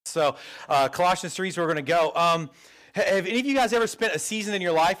So Colossians 3 is where we're going to go. Have any of you guys ever spent a season in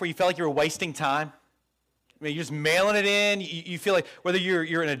your life where you felt like you were wasting time? I mean, you're just mailing it in. You feel like whether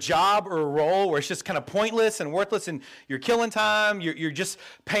you're in a job or a role where it's just kind of pointless and worthless and you're killing time, you're just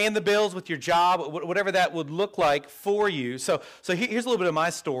paying the bills with your job, whatever that would look like for you. So here's a little bit of my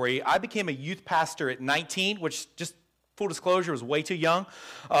story. I became a youth pastor at 19, which just full disclosure, was way too young.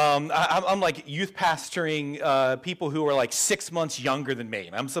 I'm like youth pastoring people who are like 6 months younger than me.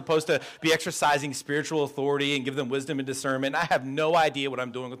 And I'm supposed to be exercising spiritual authority and give them wisdom and discernment. I have no idea what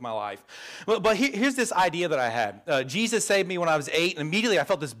I'm doing with my life. But here's this idea that I had. Jesus saved me when I was 8, and immediately I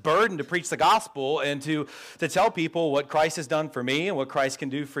felt this burden to preach the gospel and to tell people what Christ has done for me and what Christ can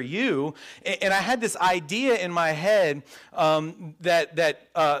do for you. And I had this idea in my head that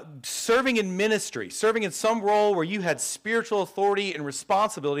serving in ministry, serving in some role where you had spiritual authority and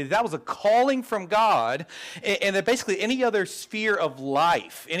responsibility, that was a calling from God, and that basically any other sphere of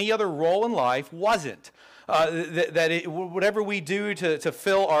life, any other role in life wasn't. Whatever we do to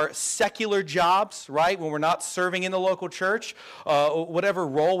fill our secular jobs, right, when we're not serving in the local church, whatever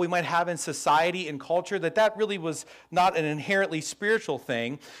role we might have in society and culture, that really was not an inherently spiritual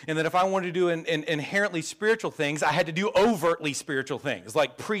thing, and that if I wanted to do inherently spiritual things, I had to do overtly spiritual things,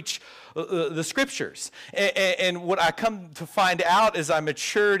 like preach the scriptures. And what I come to find out as I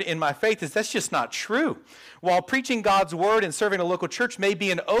matured in my faith is that's just not true. While preaching God's word and serving a local church may be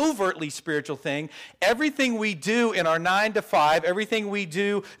an overtly spiritual thing, everything we do in our 9 to 5, everything we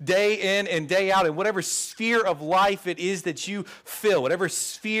do day in and day out, in whatever sphere of life it is that you fill, whatever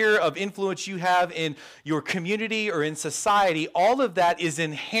sphere of influence you have in your community or in society, all of that is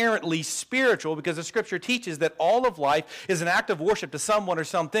inherently spiritual, because the scripture teaches that all of life is an act of worship to someone or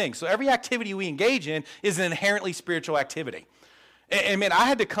something. So every activity we engage in is an inherently spiritual activity. And man, I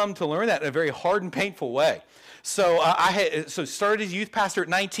had to come to learn that in a very hard and painful way. So I started as youth pastor at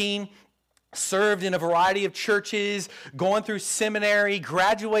 19, served in a variety of churches, going through seminary,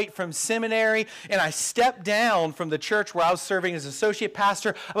 graduate from seminary, and I stepped down from the church where I was serving as associate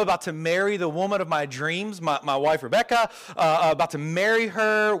pastor. I'm about to marry the woman of my dreams, my wife Rebecca, about to marry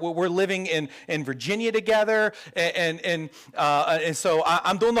her. We're living in Virginia together, and so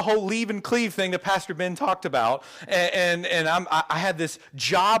I'm doing the whole leave and cleave thing that Pastor Ben talked about, and I had this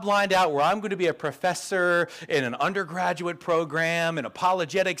job lined out where I'm going to be a professor in an undergraduate program in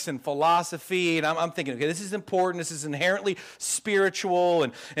apologetics and philosophy. And I'm thinking, okay, this is important. This is inherently spiritual,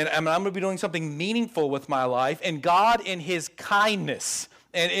 and I'm going to be doing something meaningful with my life. And God, in His kindness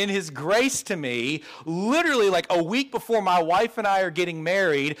and in His grace to me, literally like a week before my wife and I are getting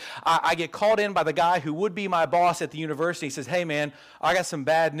married, I get called in by the guy who would be my boss at the university. He says, "Hey, man, I got some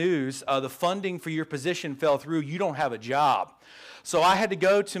bad news. The funding for your position fell through. You don't have a job." So I had to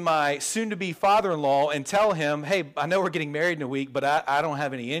go to my soon-to-be father-in-law and tell him, "Hey, I know we're getting married in a week, but I don't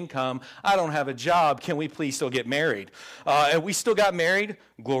have any income. I don't have a job. Can we please still get married?" And we still got married.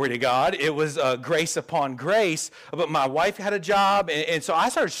 Glory to God. It was grace upon grace. But my wife had a job, and so I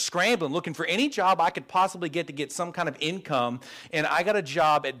started scrambling, looking for any job I could possibly get to get some kind of income. And I got a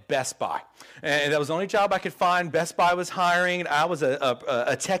job at Best Buy. And that was the only job I could find. Best Buy was hiring. I was a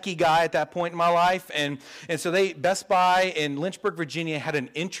techie guy at that point in my life. And so Best Buy in Lynchburg, Virginia had an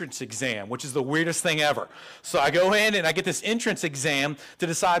entrance exam, which is the weirdest thing ever. So I go in and I get this entrance exam to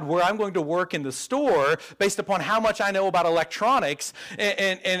decide where I'm going to work in the store based upon how much I know about electronics.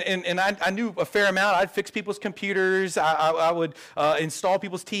 And I knew a fair amount. I'd fix people's computers. I would install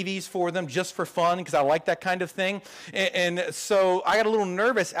people's TVs for them just for fun because I like that kind of thing. And so I got a little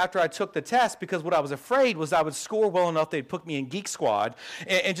nervous after I took the test, because what I was afraid was I would score well enough they'd put me in Geek Squad.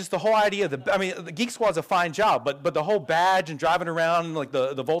 And just the whole idea of the Geek Squad's a fine job, but the whole badge and driving around like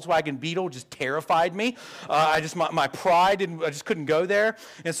the Volkswagen Beetle just terrified me. My pride, I just couldn't go there.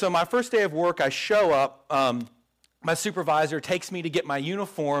 And so my first day of work, I show up. My supervisor takes me to get my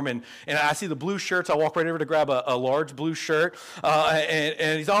uniform, and I see the blue shirts. I walk right over to grab a large blue shirt,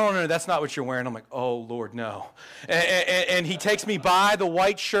 and he's, "Oh, no, that's not what you're wearing." I'm like, "Oh, Lord, no." And he takes me by the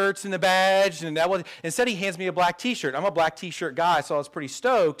white shirts and the badge, and instead he hands me a black T-shirt. I'm a black T-shirt guy, so I was pretty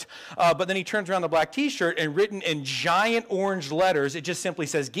stoked. But then he turns around the black T-shirt, and written in giant orange letters, it just simply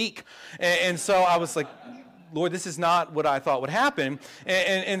says "Geek." And so I was like, "Lord, this is not what I thought would happen."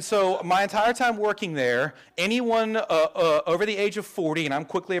 And so my entire time working there, anyone over the age of 40, and I'm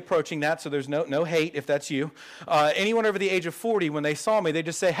quickly approaching that, so there's no hate if that's you, anyone over the age of 40, when they saw me, they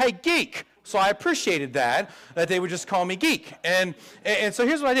just say, "Hey, Geek." So I appreciated that they would just call me Geek. And so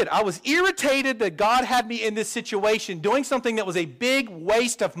here's what I did. I was irritated that God had me in this situation doing something that was a big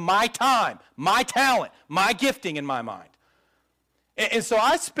waste of my time, my talent, my gifting in my mind. And so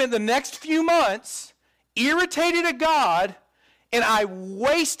I spent the next few months irritated at God And I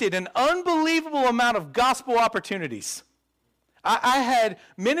wasted an unbelievable amount of gospel opportunities. I had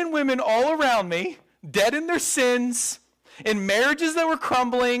men and women all around me, dead in their sins, in marriages that were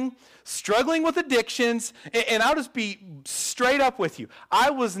crumbling, struggling with addictions, and I'll just be straight up with you. I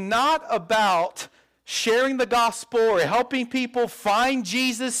was not about sharing the gospel or helping people find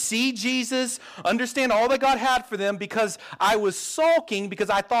Jesus, see Jesus, understand all that God had for them, because I was sulking because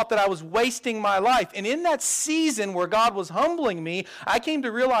I thought that I was wasting my life. And in that season where God was humbling me, I came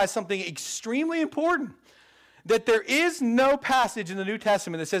to realize something extremely important, that there is no passage in the New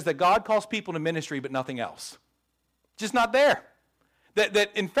Testament that says that God calls people to ministry but nothing else. Just not there.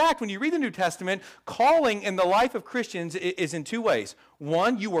 That in fact, when you read the New Testament, calling in the life of Christians is in two ways.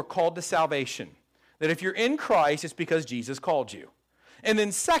 One, you are called to salvation. That if you're in Christ, it's because Jesus called you. And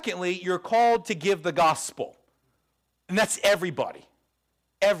then secondly, you're called to give the gospel. And that's everybody.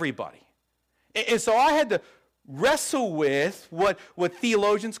 Everybody. And so I had to wrestle with what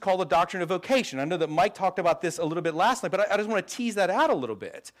theologians call the doctrine of vocation. I know that Mike talked about this a little bit last night, but I just want to tease that out a little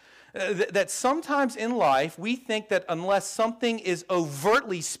bit. That sometimes in life we think that unless something is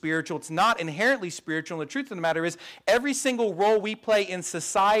overtly spiritual, it's not inherently spiritual. And the truth of the matter is, every single role we play in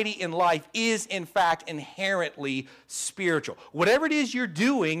society, in life, is in fact inherently spiritual. Whatever it is you're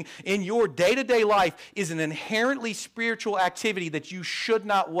doing in your day-to-day life is an inherently spiritual activity that you should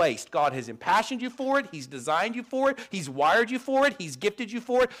not waste. God has impassioned you for it. He's designed you for it. He's wired you for it. He's gifted you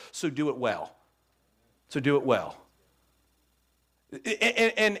for it. So do it well. So do it well.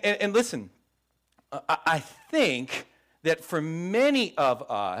 And listen, I think that for many of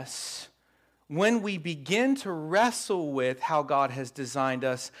us, when we begin to wrestle with how God has designed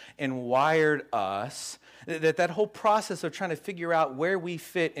us and wired us, that whole process of trying to figure out where we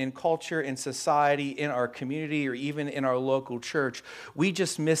fit in culture, in society, in our community, or even in our local church, we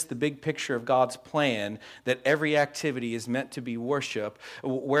just miss the big picture of God's plan, that every activity is meant to be worship,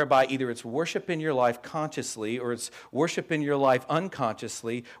 whereby either it's worship in your life consciously or it's worship in your life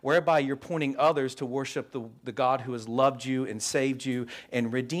unconsciously, whereby you're pointing others to worship the God who has loved you and saved you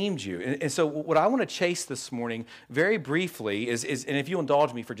and redeemed you. And so what I want to chase this morning very briefly is, and if you'll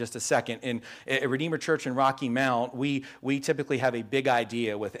indulge me for just a second, in Redeemer Church in Rocky Mount, we typically have a big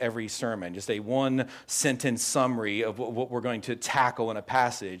idea with every sermon, just a one-sentence summary of what we're going to tackle in a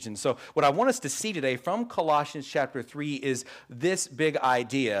passage. And so what I want us to see today from Colossians chapter 3 is this big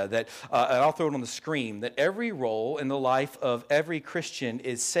idea that, and I'll throw it on the screen, that every role in the life of every Christian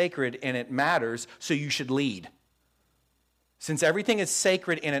is sacred and it matters, so you should lead. Since everything is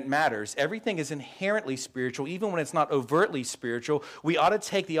sacred and it matters, everything is inherently spiritual, even when it's not overtly spiritual, we ought to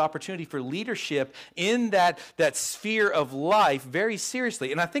take the opportunity for leadership in that sphere of life very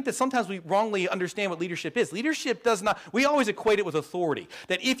seriously. And I think that sometimes we wrongly understand what leadership is. Leadership does not, we always equate it with authority.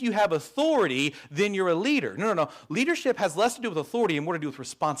 That if you have authority, then you're a leader. No. Leadership has less to do with authority and more to do with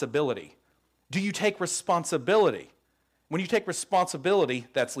responsibility. Do you take responsibility? When you take responsibility,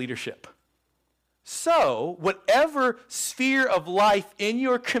 that's leadership. So, whatever sphere of life in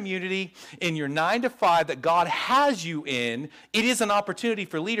your community, in your 9 to 5 that God has you in, it is an opportunity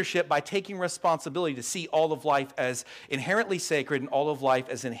for leadership by taking responsibility to see all of life as inherently sacred and all of life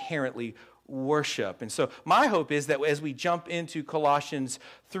as inherently worship. And so my hope is that as we jump into Colossians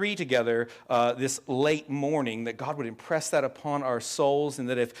 3 together this late morning, that God would impress that upon our souls, and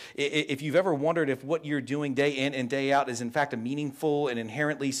that if you've ever wondered if what you're doing day in and day out is in fact a meaningful and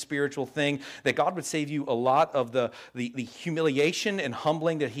inherently spiritual thing, that God would save you a lot of the humiliation and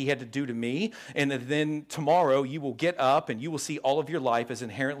humbling that he had to do to me, and that then tomorrow you will get up and you will see all of your life as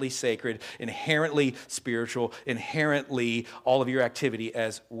inherently sacred, inherently spiritual, inherently all of your activity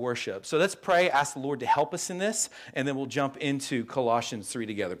as worship. So let's pray, ask the Lord to help us in this, and then we'll jump into Colossians 3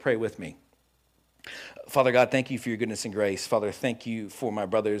 together. Pray with me. Father God, thank you for your goodness and grace. Father, thank you for my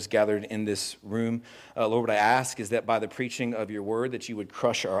brothers gathered in this room. Lord, what I ask is that by the preaching of your word, that you would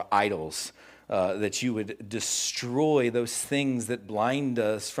crush our idols, that you would destroy those things that blind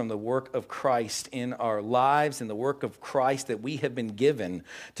us from the work of Christ in our lives and the work of Christ that we have been given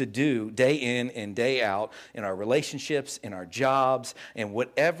to do day in and day out in our relationships, in our jobs, and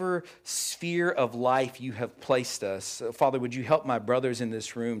whatever sphere of life you have placed us. Father, would you help my brothers in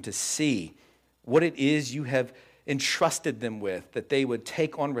this room to see what it is you have entrusted them with, that they would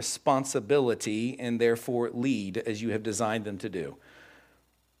take on responsibility and therefore lead as you have designed them to do.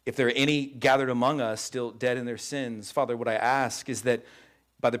 If there are any gathered among us still dead in their sins, Father, what I ask is that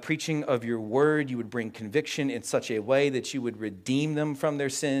by the preaching of your word, you would bring conviction in such a way that you would redeem them from their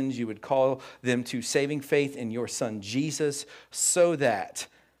sins, you would call them to saving faith in your Son Jesus, so that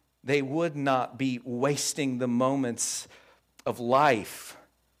they would not be wasting the moments of life,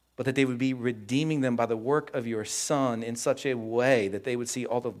 but that they would be redeeming them by the work of your Son in such a way that they would see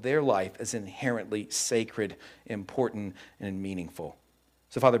all of their life as inherently sacred, important, and meaningful.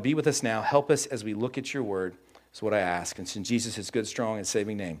 So, Father, be with us now. Help us as we look at your word. Is what I ask. And it's in Jesus' good, strong, and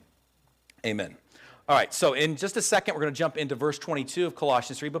saving name. Amen. All right, so in just a second, we're going to jump into verse 22 of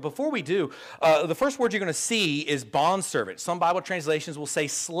Colossians 3. But before we do, the first word you're going to see is bondservant. Some Bible translations will say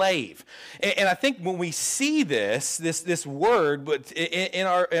slave. And I think when we see this word in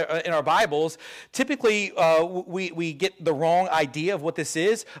our Bibles, typically we get the wrong idea of what this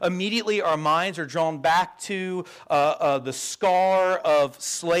is. Immediately, our minds are drawn back to the scar of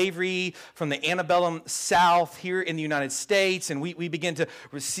slavery from the antebellum South here in the United States. And we begin to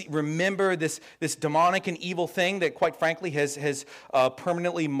remember this demonic and evil thing that, quite frankly, has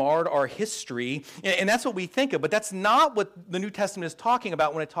permanently marred our history. And that's what we think of. But that's not what the New Testament is talking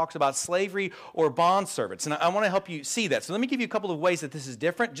about when it talks about slavery or bondservants. And I want to help you see that. So let me give you a couple of ways that this is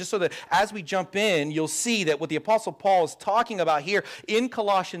different, just so that as we jump in, you'll see that what the Apostle Paul is talking about here in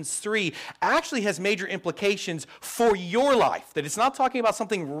Colossians 3 actually has major implications for your life. That it's not talking about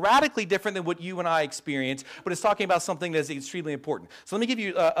something radically different than what you and I experience, but it's talking about something that's extremely important. So let me give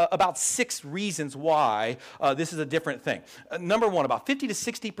you about 6 reasons why this is a different thing. Number one, about 50 to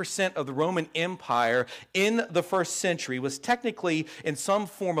 60% of the Roman Empire in the first century was technically in some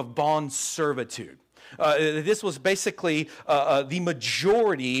form of bond servitude. This was basically the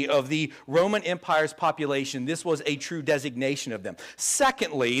majority of the Roman Empire's population. This was a true designation of them.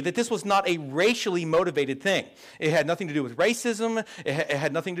 Secondly, that this was not a racially motivated thing. It had nothing to do with racism. It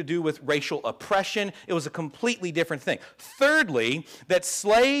had nothing to do with racial oppression. It was a completely different thing. Thirdly, that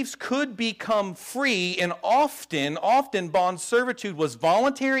slaves could become free, and often bond servitude was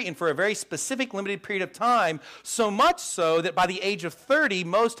voluntary and for a very specific limited period of time, so much so that by the age of 30,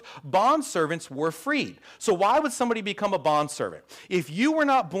 most bond servants were free. So why would somebody become a bondservant? If you were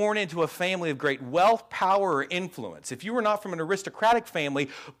not born into a family of great wealth, power, or influence, if you were not from an aristocratic family,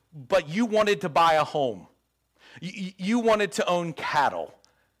 but you wanted to buy a home, you wanted to own cattle,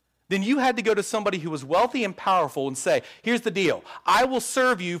 then you had to go to somebody who was wealthy and powerful and say, here's the deal, I will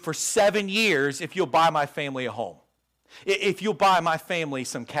serve you for 7 years if you'll buy my family a home, if you'll buy my family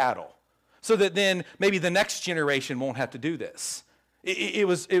some cattle, so that then maybe the next generation won't have to do this. It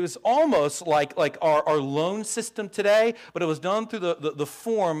was almost like our loan system today, but it was done through the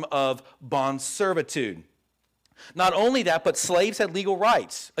form of bond servitude. Not only that, but slaves had legal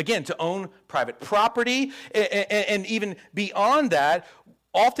rights, again, to own private property, and even beyond that,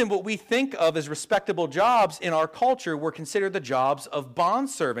 often what we think of as respectable jobs in our culture were considered the jobs of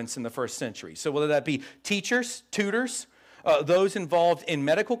bondservants in the first century. So whether that be teachers, tutors, those involved in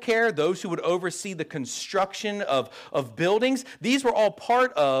medical care, those who would oversee the construction of buildings. These were all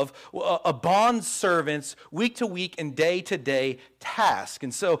part of a bond servant's week-to-week and day-to-day task.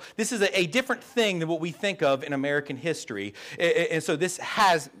 And so this is a different thing than what we think of in American history. And so this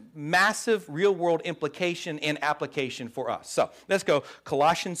has massive real-world implication and application for us. So let's go.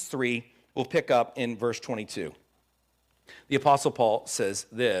 Colossians 3, we'll pick up in verse 22. The Apostle Paul says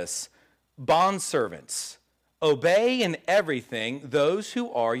this, bondservants, obey in everything those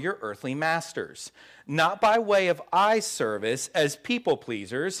who are your earthly masters, not by way of eye service as people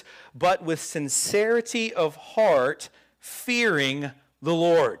pleasers, but with sincerity of heart, fearing the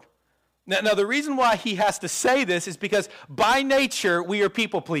Lord. Now, the reason why he has to say this is because by nature, we are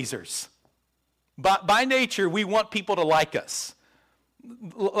people pleasers. By nature, we want people to like us.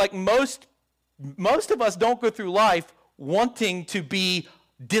 Like most of us don't go through life wanting to be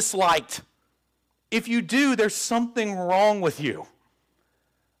disliked. If you do, there's something wrong with you.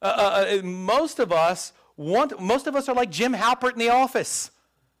 Most of us are like Jim Halpert in The Office.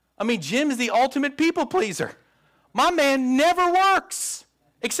 I mean, Jim is the ultimate people pleaser. My man never works,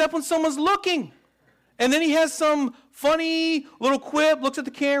 except when someone's looking. And then he has some funny little quip, looks at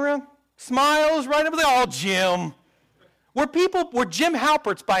the camera, smiles right up there. Oh, Jim. We're Jim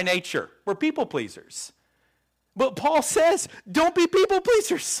Halperts by nature. We're people pleasers. But Paul says, don't be people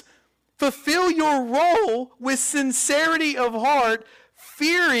pleasers. Fulfill your role with sincerity of heart,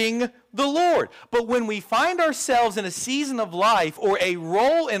 fearing the Lord. But when we find ourselves in a season of life or a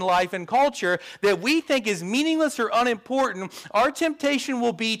role in life and culture that we think is meaningless or unimportant, our temptation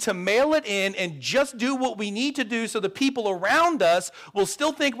will be to mail it in and just do what we need to do so the people around us will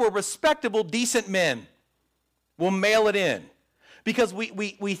still think we're respectable, decent men. We'll mail it in. Because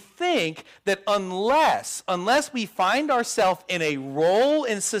we think that unless we find ourselves in a role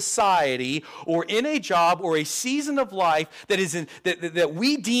in society or in a job or a season of life that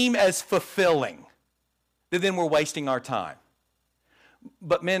we deem as fulfilling, that then we're wasting our time.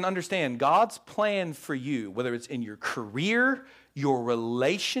 But men, understand, God's plan for you, whether it's in your career, your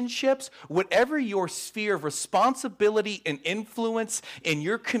relationships, whatever your sphere of responsibility and influence in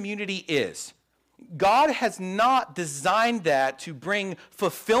your community is. God has not designed that to bring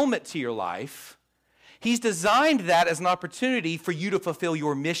fulfillment to your life. He's designed that as an opportunity for you to fulfill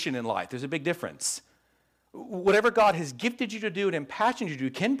your mission in life. There's a big difference. Whatever God has gifted you to do and impassioned you to do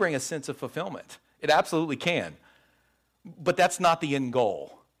can bring a sense of fulfillment. It absolutely can. But that's not the end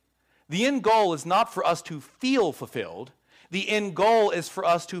goal. The end goal is not for us to feel fulfilled. The end goal is for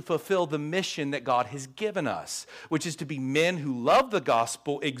us to fulfill the mission that God has given us, which is to be men who love the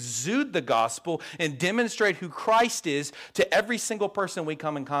gospel, exude the gospel, and demonstrate who Christ is to every single person we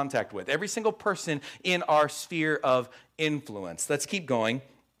come in contact with, every single person in our sphere of influence. Let's keep going.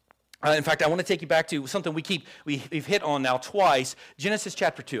 In fact, I want to take you back to something we've hit on now twice, Genesis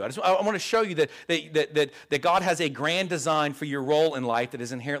chapter 2. I want to show you that God has a grand design for your role in life that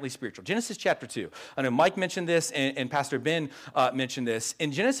is inherently spiritual. Genesis chapter 2. I know Mike mentioned this and Pastor Ben mentioned this.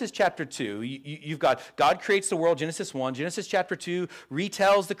 In Genesis chapter 2, you've got God creates the world, Genesis 1. Genesis chapter 2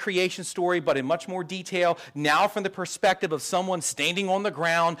 retells the creation story, but in much more detail, now from the perspective of someone standing on the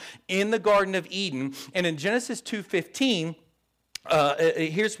ground in the Garden of Eden. And in Genesis 2:15,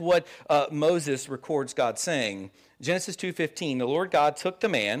 here's what Moses records God saying. Genesis 2:15, the Lord God took the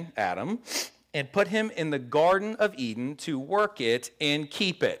man, Adam, and put him in the Garden of Eden to work it and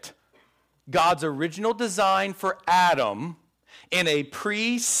keep it. God's original design for Adam in a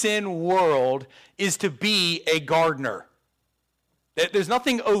pre-sin world is to be a gardener. There's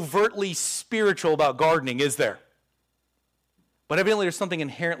nothing overtly spiritual about gardening, is there? But evidently there's something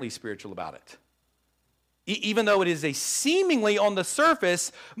inherently spiritual about it. Even though it is a seemingly on the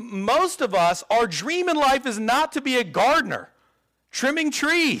surface, most of us, our dream in life is not to be a gardener, trimming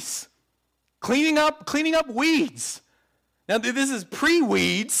trees, cleaning up weeds. Now, this is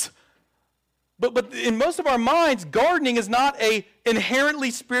pre-weeds, but in most of our minds, gardening is not an inherently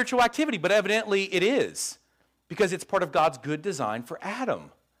spiritual activity, but evidently it is, because it's part of God's good design for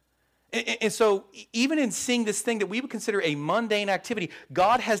Adam. And so even in seeing this thing that we would consider a mundane activity,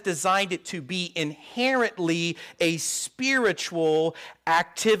 God has designed it to be inherently a spiritual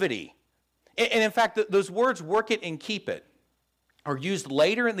activity. And in fact, those words, work it and keep it, are used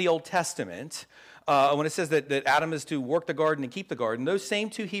later in the Old Testament when it says that Adam is to work the garden and keep the garden. Those same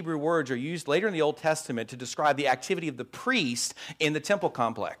two Hebrew words are used later in the Old Testament to describe the activity of the priest in the temple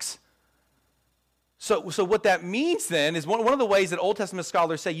complex. So what that means then is one of the ways that Old Testament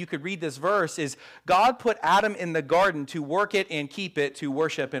scholars say you could read this verse is God put Adam in the garden to work it and keep it, to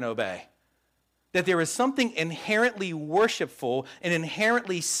worship and obey. That there is something inherently worshipful and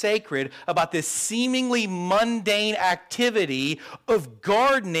inherently sacred about this seemingly mundane activity of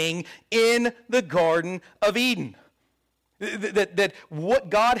gardening in the Garden of Eden. That what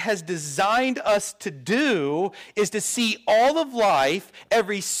God has designed us to do is to see all of life,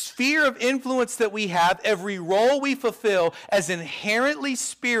 every sphere of influence that we have, every role we fulfill as inherently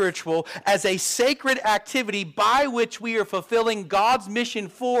spiritual, as a sacred activity by which we are fulfilling God's mission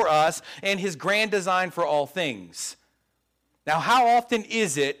for us and His grand design for all things. Now, how often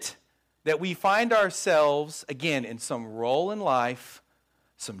is it that we find ourselves, again, in some role in life,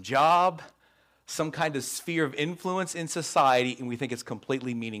 some job, some kind of sphere of influence in society, and we think it's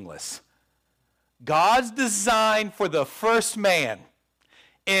completely meaningless? God's design for the first man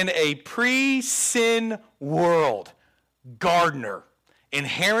in a pre-sin world, gardener,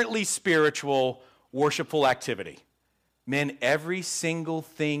 inherently spiritual, worshipful activity. Men, every single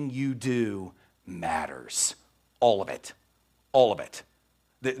thing you do matters. All of it. All of it.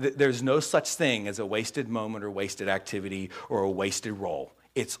 There's no such thing as a wasted moment or wasted activity or a wasted role.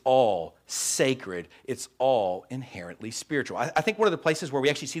 It's all sacred. It's all inherently spiritual. I think one of the places where we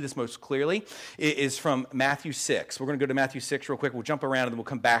actually see this most clearly is from Matthew 6. We're going to go to Matthew 6 real quick. We'll jump around and then we'll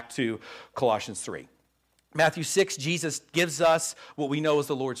come back to Colossians 3. Matthew 6, Jesus gives us what we know as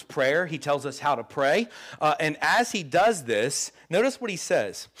the Lord's Prayer. He tells us how to pray. And as he does this, notice what he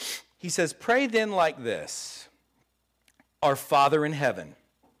says. He says, "Pray then like this, Our Father in heaven,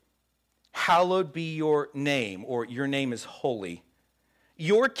 hallowed be your name," or "your name is holy.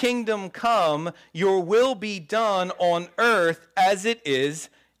 Your kingdom come, your will be done on earth as it is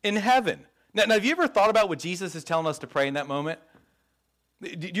in heaven." Now, have you ever thought about what Jesus is telling us to pray in that moment?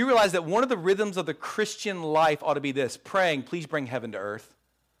 Do you realize that one of the rhythms of the Christian life ought to be this: praying, please bring heaven to earth?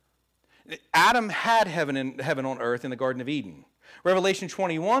 Adam had heaven on earth in the Garden of Eden. Revelation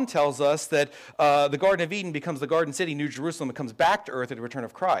 21 tells us that the Garden of Eden becomes the Garden City, New Jerusalem. It comes back to earth at the return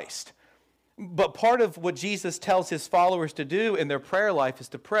of Christ. But part of what Jesus tells his followers to do in their prayer life is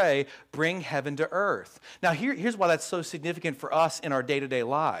to pray, bring heaven to earth. Now, here's why that's so significant for us in our day-to-day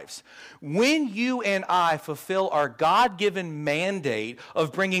lives. When you and I fulfill our God-given mandate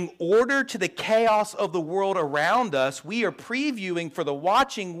of bringing order to the chaos of the world around us, we are previewing for the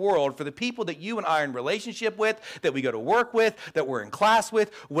watching world, for the people that you and I are in relationship with, that we go to work with, that we're in class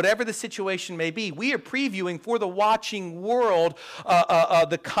with, whatever the situation may be, we are previewing for the watching world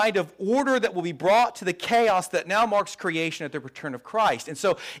the kind of order that will be brought to the chaos that now marks creation at the return of Christ. And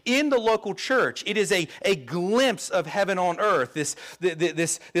so in the local church, it is a glimpse of heaven on earth,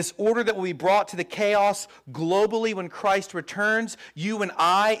 this order that will be brought to the chaos globally when Christ returns. You and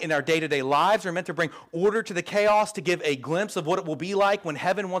I, in our day-to-day lives, are meant to bring order to the chaos, to give a glimpse of what it will be like when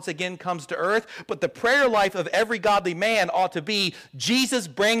heaven once again comes to earth. But the prayer life of every godly man ought to be, Jesus,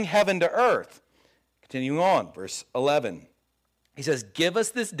 bring heaven to earth. Continuing on, verse 11. He says, give us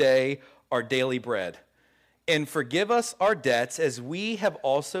this day our daily bread, and forgive us our debts as we have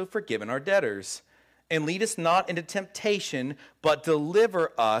also forgiven our debtors. And lead us not into temptation, but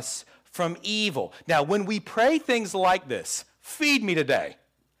deliver us from evil. Now, when we pray things like this, feed me today,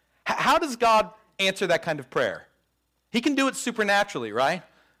 how does God answer that kind of prayer? He can do it supernaturally, right?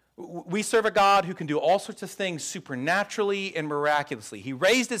 We serve a God who can do all sorts of things supernaturally and miraculously. He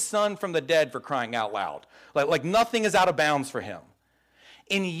raised his son from the dead, for crying out loud. Like nothing is out of bounds for him.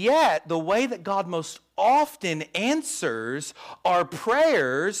 And yet, the way that God most often answers our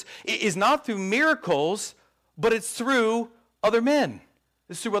prayers is not through miracles, but it's through other men.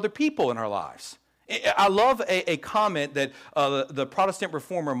 It's through other people in our lives. I love a comment that the Protestant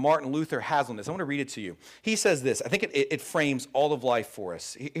reformer Martin Luther has on this. I want to read it to you. He says this. I think it frames all of life for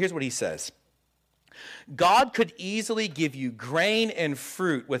us. Here's what he says. God could easily give you grain and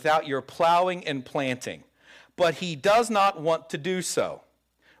fruit without your plowing and planting, but he does not want to do so.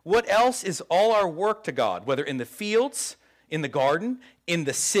 What else is all our work to God, whether in the fields, in the garden, in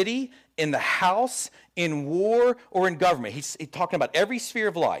the city, in the house, in war, or in government? He's talking about every sphere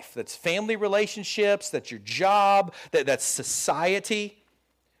of life. That's family relationships, that's your job, that's society.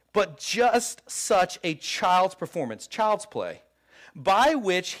 But just such a child's performance, child's play, by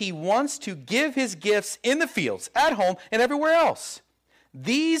which he wants to give his gifts in the fields, at home, and everywhere else.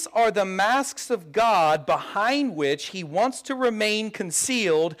 These are the masks of God behind which he wants to remain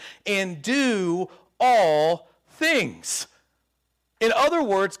concealed and do all things. In other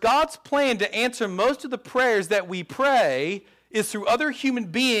words, God's plan to answer most of the prayers that we pray is through other human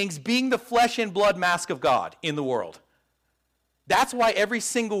beings being the flesh and blood mask of God in the world. That's why every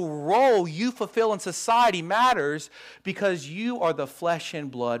single role you fulfill in society matters, because you are the flesh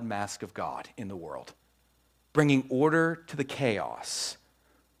and blood mask of God in the world, bringing order to the chaos.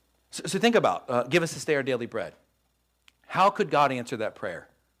 So think about, give us this day our daily bread. How could God answer that prayer?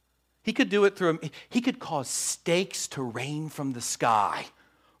 He could do it through, he could cause stakes to rain from the sky.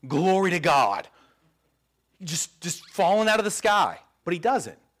 Glory to God. Just falling out of the sky. But he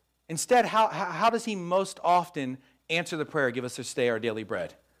doesn't. Instead, how does he most often answer the prayer, give us this day our daily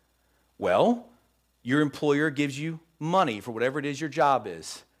bread? Well, your employer gives you money for whatever it is your job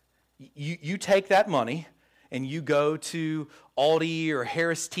is. You take that money and you go to Aldi or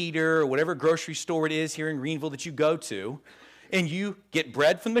Harris Teeter or whatever grocery store it is here in Greenville that you go to, and you get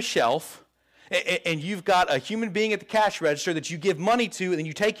bread from the shelf, and you've got a human being at the cash register that you give money to, and then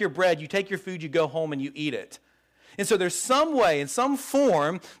you take your bread, you take your food, you go home and you eat it. And so there's some way, in some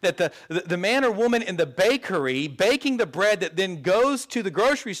form, that the man or woman in the bakery baking the bread that then goes to the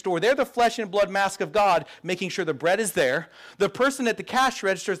grocery store, they're the flesh and blood mask of God, making sure the bread is there. The person at the cash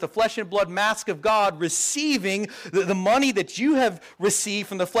register is the flesh and blood mask of God, receiving the money that you have received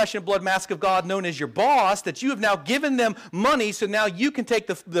from the flesh and blood mask of God, known as your boss, that you have now given them money, so now you can take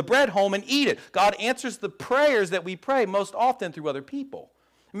the bread home and eat it. God answers the prayers that we pray most often through other people.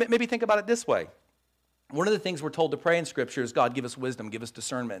 Maybe think about it this way. One of the things we're told to pray in Scripture is, God, give us wisdom, give us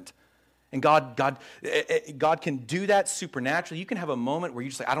discernment. And God can do that supernaturally. You can have a moment where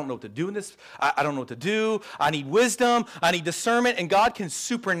you just say, I don't know what to do in this. I don't know what to do. I need wisdom. I need discernment. And God can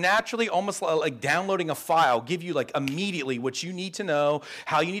supernaturally, almost like downloading a file, give you like immediately what you need to know,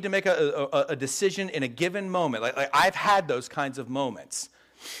 how you need to make a decision in a given moment. Like I've had those kinds of moments.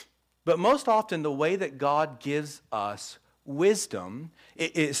 But most often, the way that God gives us wisdom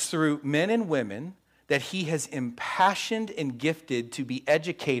is through men and women that he has impassioned and gifted to be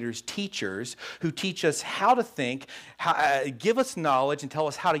educators, teachers, who teach us how to think, give us knowledge, and tell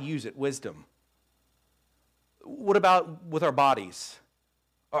us how to use it, wisdom. What about with our bodies?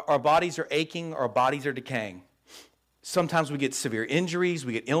 Our bodies are aching, our bodies are decaying. Sometimes we get severe injuries,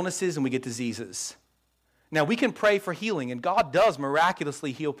 we get illnesses, and we get diseases. Now, we can pray for healing, and God does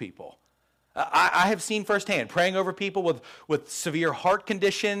miraculously heal people. I have seen firsthand, praying over people with severe heart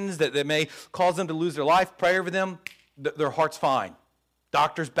conditions that may cause them to lose their life, pray over them, their heart's fine.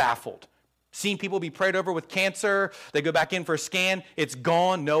 Doctor's baffled. Seen people be prayed over with cancer, they go back in for a scan, it's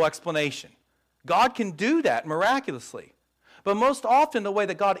gone, no explanation. God can do that miraculously. But most often the way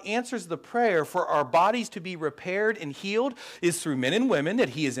that God answers the prayer for our bodies to be repaired and healed is through men and women that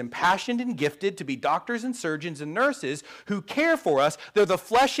he is impassioned and gifted to be doctors and surgeons and nurses who care for us. They're the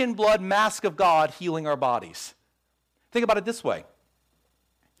flesh and blood mask of God healing our bodies. Think about it this way.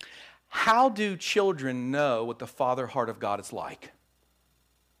 How do children know what the father heart of God is like?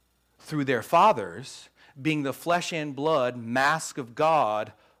 Through their fathers being the flesh and blood mask of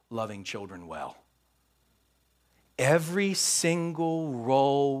God loving children well. Every single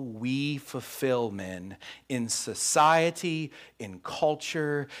role we fulfill, men, in society, in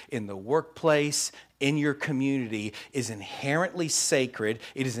culture, in the workplace, in your community, is inherently sacred,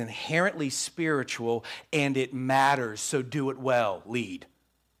 it is inherently spiritual, and it matters. So do it well. Lead.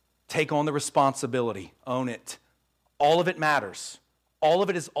 Take on the responsibility. Own it. All of it matters. All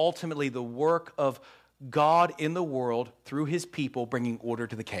of it is ultimately the work of God in the world through his people bringing order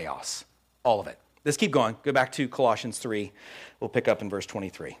to the chaos. All of it. Let's keep going. Go back to Colossians 3. We'll pick up in verse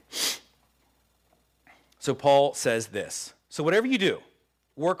 23. So Paul says this. So whatever you do,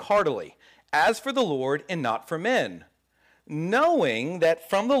 work heartily, as for the Lord and not for men, knowing that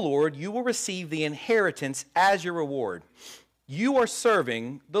from the Lord you will receive the inheritance as your reward. You are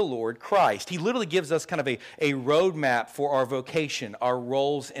serving the Lord Christ. He literally gives us kind of a roadmap for our vocation, our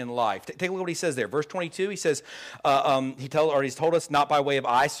roles in life. Take a look at what he says there. Verse 22, he says, he's told us not by way of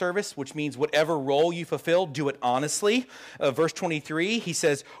eye service, which means whatever role you fulfill, do it honestly. Verse 23, he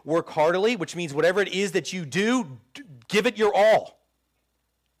says, work heartily, which means whatever it is that you do, give it your all.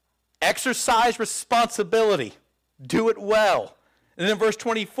 Exercise responsibility. Do it well. And then in verse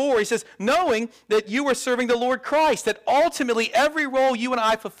 24, he says, knowing that you are serving the Lord Christ, that ultimately every role you and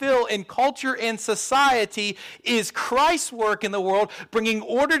I fulfill in culture and society is Christ's work in the world, bringing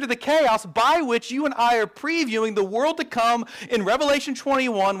order to the chaos by which you and I are previewing the world to come in Revelation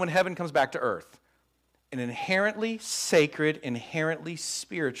 21 when heaven comes back to earth. An inherently sacred, inherently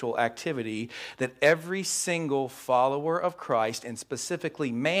spiritual activity that every single follower of Christ, and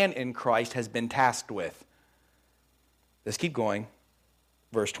specifically man in Christ, has been tasked with. Let's keep going.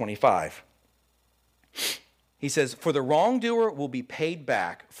 Verse 25. He says, for the wrongdoer will be paid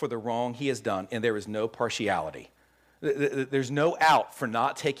back for the wrong he has done, and there is no partiality. There's no out for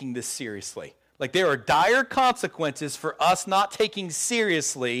not taking this seriously. Like there are dire consequences for us not taking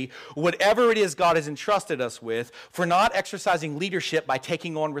seriously whatever it is God has entrusted us with, for not exercising leadership by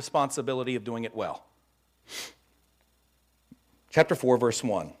taking on responsibility of doing it well. Chapter 4, verse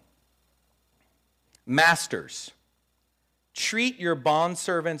 1. Masters, treat your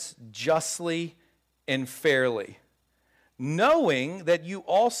bondservants justly and fairly, knowing that you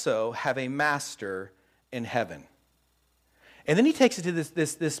also have a master in heaven. And then he takes it to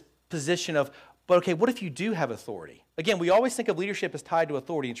this position of, but okay, what if you do have authority? Again, we always think of leadership as tied to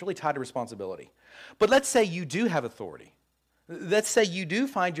authority. It's really tied to responsibility. But let's say you do have authority. Let's say you do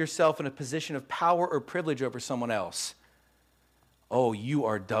find yourself in a position of power or privilege over someone else. Oh, you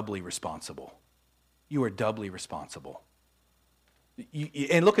are doubly responsible. You are doubly responsible.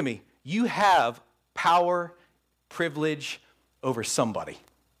 And look at me, you have power, privilege over somebody.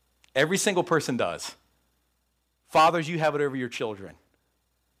 Every single person does. Fathers, you have it over your children.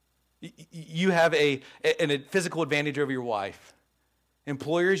 You have a physical advantage over your wife.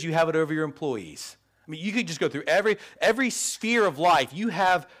 Employers, you have it over your employees. I mean, you could just go through every sphere of life. You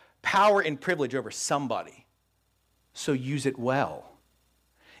have power and privilege over somebody. So use it well.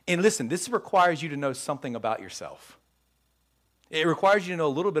 And listen, this requires you to know something about yourself. It requires you to know a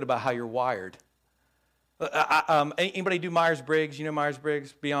little bit about how you're wired. Anybody do Myers-Briggs? You know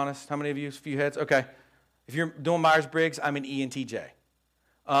Myers-Briggs? Be honest. How many of you? A few heads? Okay. If you're doing Myers-Briggs, I'm an ENTJ.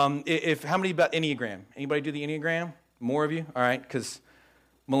 How many about Enneagram? Anybody do the Enneagram? More of you? All right, because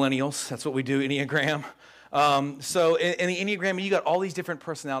millennials, that's what we do, Enneagram. So in the Enneagram, you got all these different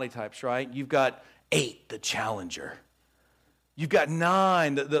personality types, right? You've got 8, the challenger. You've got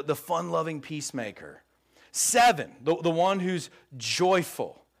 9, the fun-loving peacemaker. 7, the one who's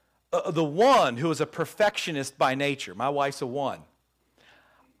joyful. The 1 who is a perfectionist by nature. My wife's a 1.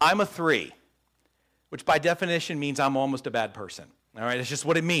 I'm a 3, which by definition means I'm almost a bad person. All right, it's just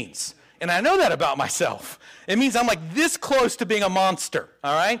what it means. And I know that about myself. It means I'm like this close to being a monster,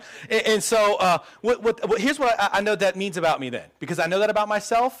 all right? And so here's what I know that means about me then, because I know that about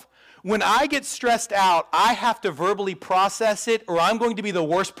myself. When I get stressed out, I have to verbally process it, or I'm going to be the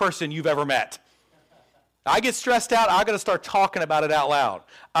worst person you've ever met. I get stressed out, I got to start talking about it out loud.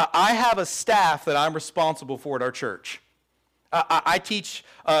 I have a staff that I'm responsible for at our church. I teach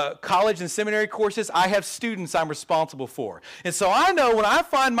college and seminary courses. I have students I'm responsible for. And so I know when I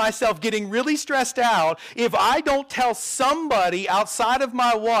find myself getting really stressed out, if I don't tell somebody outside of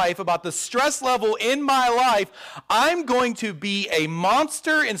my wife about the stress level in my life, I'm going to be a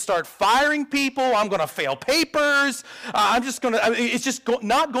monster and start firing people. I'm going to fail papers. It's just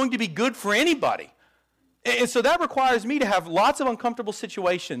not going to be good for anybody. And so that requires me to have lots of uncomfortable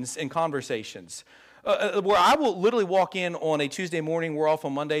situations and conversations. Where I will literally walk in on a Tuesday morning, we're off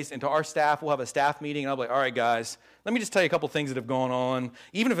on Mondays, and to our staff, we'll have a staff meeting, and I'll be like, all right, guys, let me just tell you a couple things that have gone on,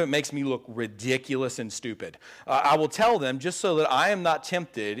 even if it makes me look ridiculous and stupid. I will tell them just so that I am not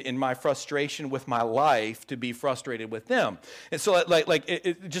tempted in my frustration with my life to be frustrated with them. And so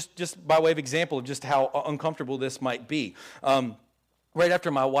just by way of example of just how uncomfortable this might be. Right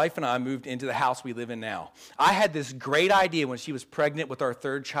after my wife and I moved into the house we live in now, I had this great idea when she was pregnant with our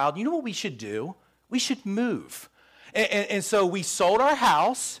third child. You know what we should do? We should move. And so we sold our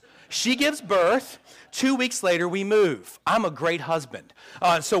house. She gives birth. 2 weeks later, we move. I'm a great husband.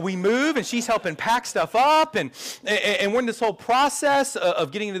 So we move, and she's helping pack stuff up, and we're in this whole process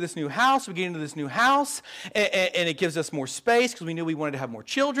of getting into this new house. We get into this new house, and it gives us more space because we knew we wanted to have more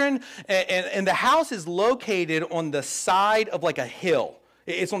children. And the house is located on the side of like a hill.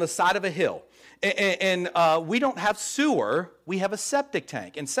 It's on the side of a hill. And we don't have sewer, we have a septic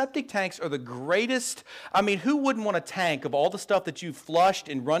tank. And septic tanks are the greatest. I mean, who wouldn't want a tank of all the stuff that you've flushed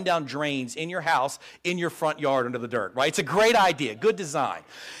and run down drains in your house, in your front yard under the dirt, right? It's a great idea, good design.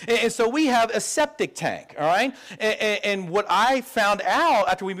 And so we have a septic tank, all right? And what I found out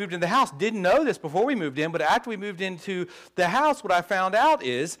after we moved into the house, didn't know this before we moved in, but after we moved into the house, what I found out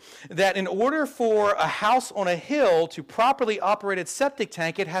is that in order for a house on a hill to properly operate its septic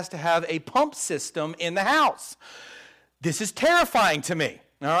tank, it has to have a pump system in the house. This is terrifying to me,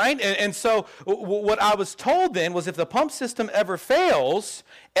 all right? And so what I was told then was if the pump system ever fails,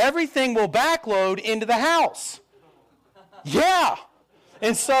 everything will backload into the house. Yeah.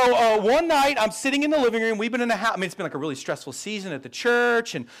 And so one night, I'm sitting in the living room. We've been in the house. I mean, it's been like a really stressful season at the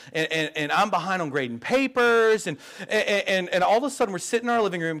church, and I'm behind on grading papers, and all of a sudden, we're sitting in our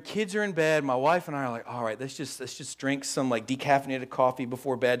living room. Kids are in bed. My wife and I are like, all right, let's just drink some like decaffeinated coffee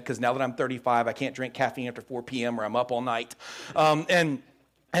before bed, because now that I'm 35, I can't drink caffeine after 4 p.m. or I'm up all night. And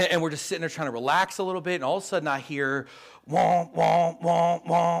we're just sitting there trying to relax a little bit, and all of a sudden, I hear womp, womp, womp,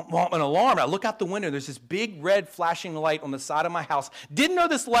 womp, womp, an alarm. I look out the window. There's this big red flashing light on the side of my house. Didn't know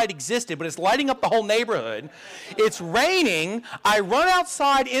this light existed, but it's lighting up the whole neighborhood. It's raining. I run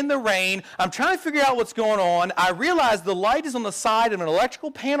outside in the rain. I'm trying to figure out what's going on. I realize the light is on the side of an electrical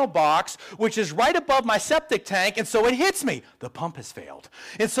panel box, which is right above my septic tank, and so it hits me. The pump has failed.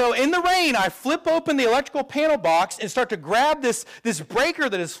 And so in the rain, I flip open the electrical panel box and start to grab this breaker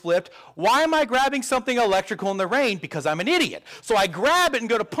that is flipped. Why am I grabbing something electrical in the rain? Because I'm an idiot. So I grab it and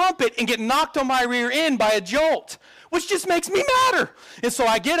go to pump it and get knocked on my rear end by a jolt, which just makes me madder. And so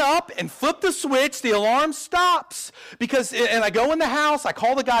I get up and flip the switch. The alarm stops and I go in the house. I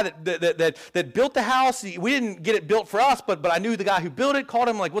call the guy that built the house. We didn't get it built for us, but I knew the guy who built it. Called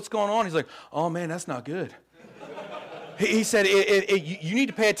him like, what's going on? He's like, oh man, that's not good. He said, you need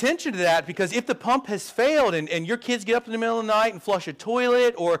to pay attention to that, because if the pump has failed and your kids get up in the middle of the night and flush a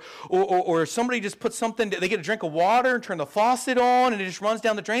toilet, or somebody just puts something, they get a drink of water and turn the faucet on and it just runs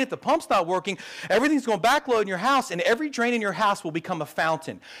down the drain. If the pump's not working, everything's going to backload in your house, and every drain in your house will become a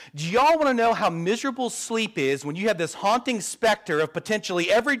fountain. Do y'all want to know how miserable sleep is when you have this haunting specter of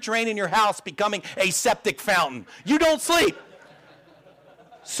potentially every drain in your house becoming a septic fountain? You don't sleep.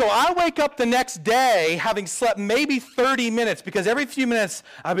 So I wake up the next day having slept maybe 30 minutes, because every few minutes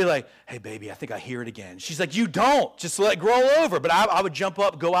I'd be like, hey, baby, I think I hear it again. She's like, you don't. Just let it roll over. But I would jump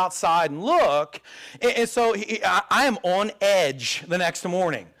up, go outside, and look. And so I am on edge the next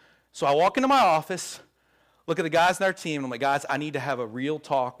morning. So I walk into my office, look at the guys in our team, and I'm like, guys, I need to have a real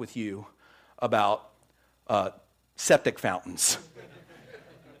talk with you about septic fountains.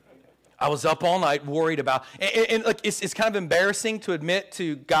 I was up all night worried about, and like it's kind of embarrassing to admit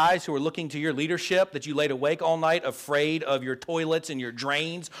to guys who are looking to your leadership that you laid awake all night afraid of your toilets and your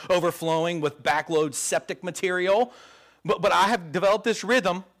drains overflowing with backload septic material. But I have developed this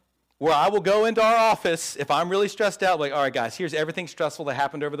rhythm where I will go into our office if I'm really stressed out, like, all right, guys, here's everything stressful that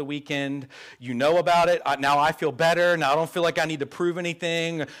happened over the weekend. You know about it. Now I feel better. Now I don't feel like I need to prove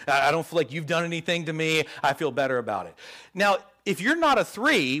anything. I don't feel like you've done anything to me. I feel better about it. Now, if you're not a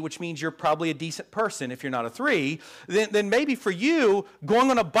 3, which means you're probably a decent person if you're not a 3, then maybe for you,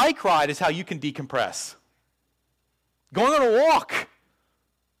 going on a bike ride is how you can decompress. Going on a walk.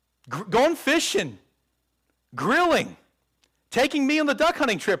 Going fishing. grilling, taking me on the duck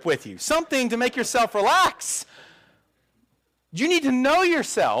hunting trip with you, something to make yourself relax. You need to know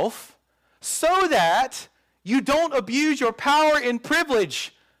yourself so that you don't abuse your power and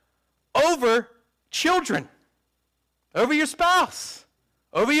privilege over children, over your spouse,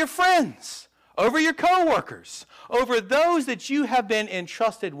 over your friends, over your coworkers, over those that you have been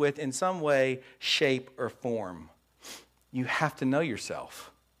entrusted with in some way, shape, or form. You have to know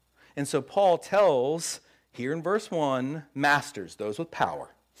yourself. And so Paul tells, here in verse 1, masters, those with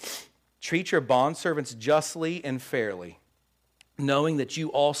power, treat your bondservants justly and fairly, knowing that you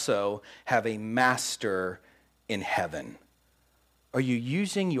also have a master in heaven. Are you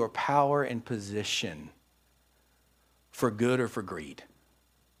using your power and position for good or for greed?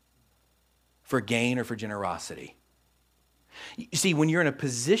 For gain or for generosity? You see, when you're in a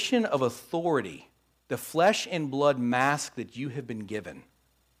position of authority, the flesh and blood mask that you have been given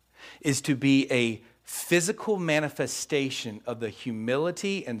is to be a physical manifestation of the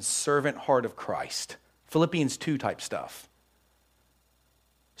humility and servant heart of Christ. Philippians 2 type stuff.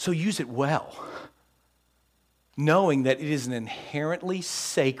 So use it well, knowing that it is an inherently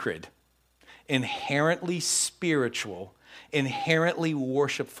sacred, inherently spiritual, inherently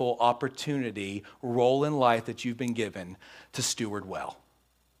worshipful opportunity, role in life that you've been given to steward well.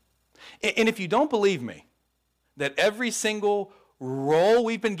 And if you don't believe me, that every single role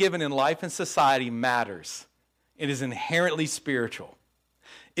we've been given in life and society matters, it is inherently spiritual,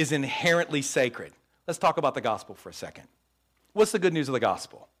 is inherently sacred. Let's talk about the gospel for a second. What's the good news of the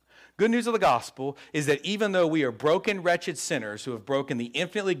gospel? Good news of the gospel is that even though we are broken, wretched sinners who have broken the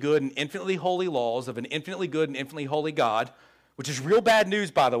infinitely good and infinitely holy laws of an infinitely good and infinitely holy God, which is real bad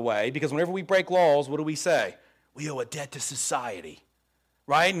news, by the way, because whenever we break laws, what do we say? We owe a debt to society,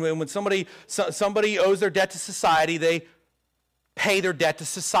 right? And when somebody owes their debt to society, they pay their debt to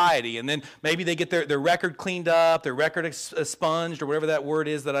society, and then maybe they get their record cleaned up, their record expunged, or whatever that word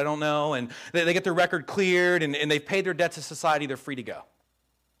is that I don't know, and they get their record cleared, and they've paid their debt to society, they're free to go.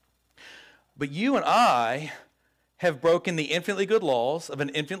 But you and I have broken the infinitely good laws of an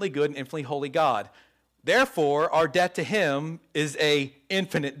infinitely good and infinitely holy God. Therefore, our debt to him is an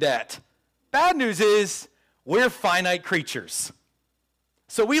infinite debt. Bad news is we're finite creatures.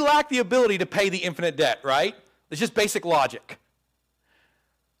 So we lack the ability to pay the infinite debt, right? It's just basic logic.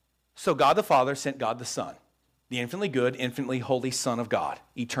 So God the Father sent God the Son, the infinitely good, infinitely holy Son of God,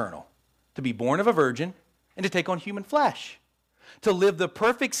 eternal, to be born of a virgin and to take on human flesh, to live the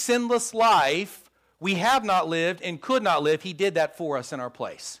perfect sinless life we have not lived and could not live. He did that for us in our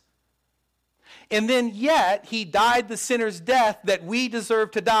place. And then yet he died the sinner's death that we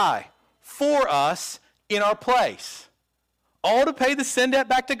deserve to die for us in our place. All to pay the sin debt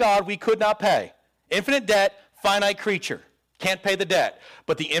back to God we could not pay. Infinite debt, finite creature. Can't pay the debt.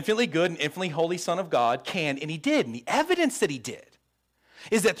 But the infinitely good and infinitely holy Son of God can, and he did. And the evidence that he did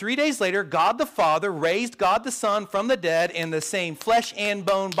is that 3 days later, God the Father raised God the Son from the dead in the same flesh and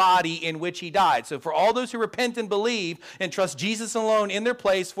bone body in which he died. So for all those who repent and believe and trust Jesus alone in their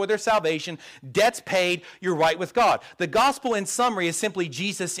place for their salvation, debt's paid, you're right with God. The gospel in summary is simply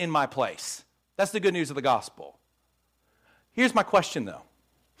Jesus in my place. That's the good news of the gospel. Here's my question though.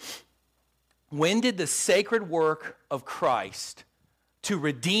 When did the sacred work of Christ to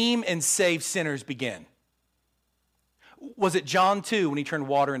redeem and save sinners begin? Was it John 2 when he turned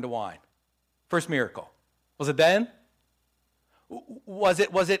water into wine? First miracle. Was it then? Was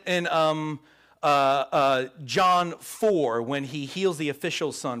it in John 4 when he heals the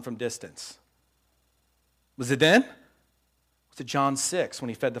official's son from distance? Was it then? Was it John 6 when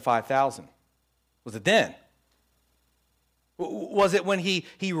he fed the 5,000? Was it then? Was it when he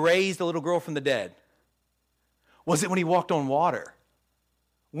raised a little girl from the dead? Was it when he walked on water?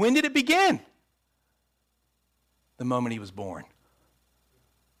 When did it begin? The moment he was born.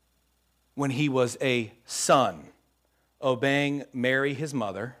 When he was a son, obeying Mary, his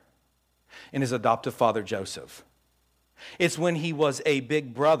mother, and his adoptive father, Joseph. It's when he was a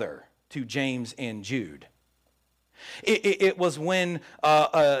big brother to James and Jude. It was when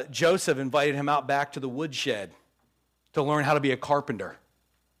Joseph invited him out back to the woodshed to learn how to be a carpenter.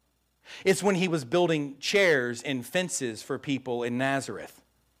 It's when he was building chairs and fences for people in Nazareth.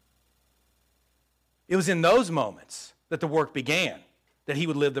 It was in those moments that the work began, that he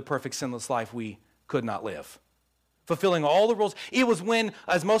would live the perfect sinless life we could not live, fulfilling all the rules. It was when,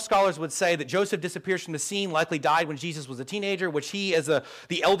 as most scholars would say, that Joseph disappears from the scene, likely died when Jesus was a teenager, which he, as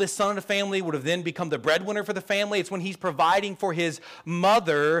the eldest son of the family, would have then become the breadwinner for the family. It's when he's providing for his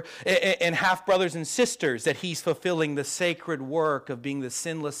mother and half-brothers and sisters that he's fulfilling the sacred work of being the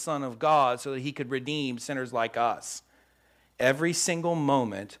sinless Son of God so that he could redeem sinners like us. Every single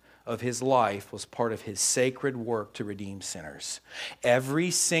moment of his life was part of his sacred work to redeem sinners. Every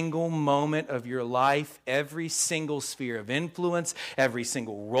single moment of your life, every single sphere of influence, every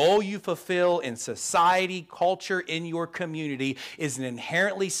single role you fulfill in society, culture, in your community is an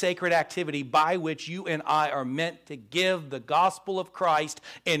inherently sacred activity by which you and I are meant to give the gospel of Christ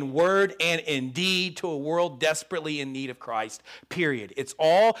in word and in deed to a world desperately in need of Christ, period. It's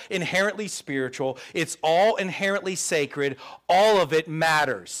all inherently spiritual. It's all inherently sacred. All of it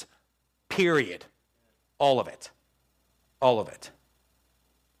matters. Period. All of it. All of it.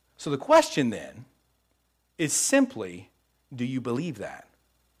 So the question then is simply, do you believe that?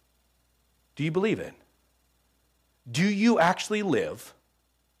 Do you believe it? Do you actually live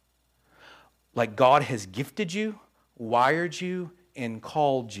like God has gifted you, wired you, and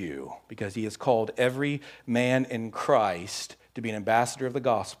called you? Because he has called every man in Christ to be an ambassador of the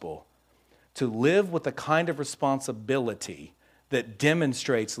gospel, to live with the kind of responsibility that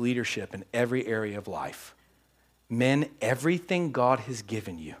demonstrates leadership in every area of life. Men, everything God has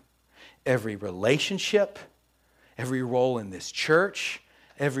given you, every relationship, every role in this church,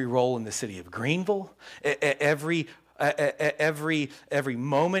 every role in the city of Greenville, every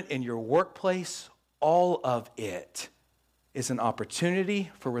moment in your workplace, all of it is an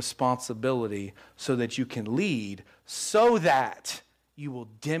opportunity for responsibility so that you can lead, so that you will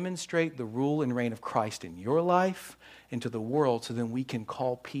demonstrate the rule and reign of Christ in your life into the world, so then we can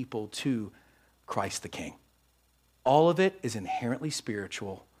call people to Christ the King. All of it is inherently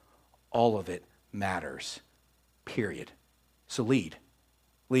spiritual. All of it matters, period. So lead,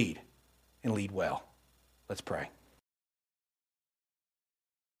 and lead well. Let's pray.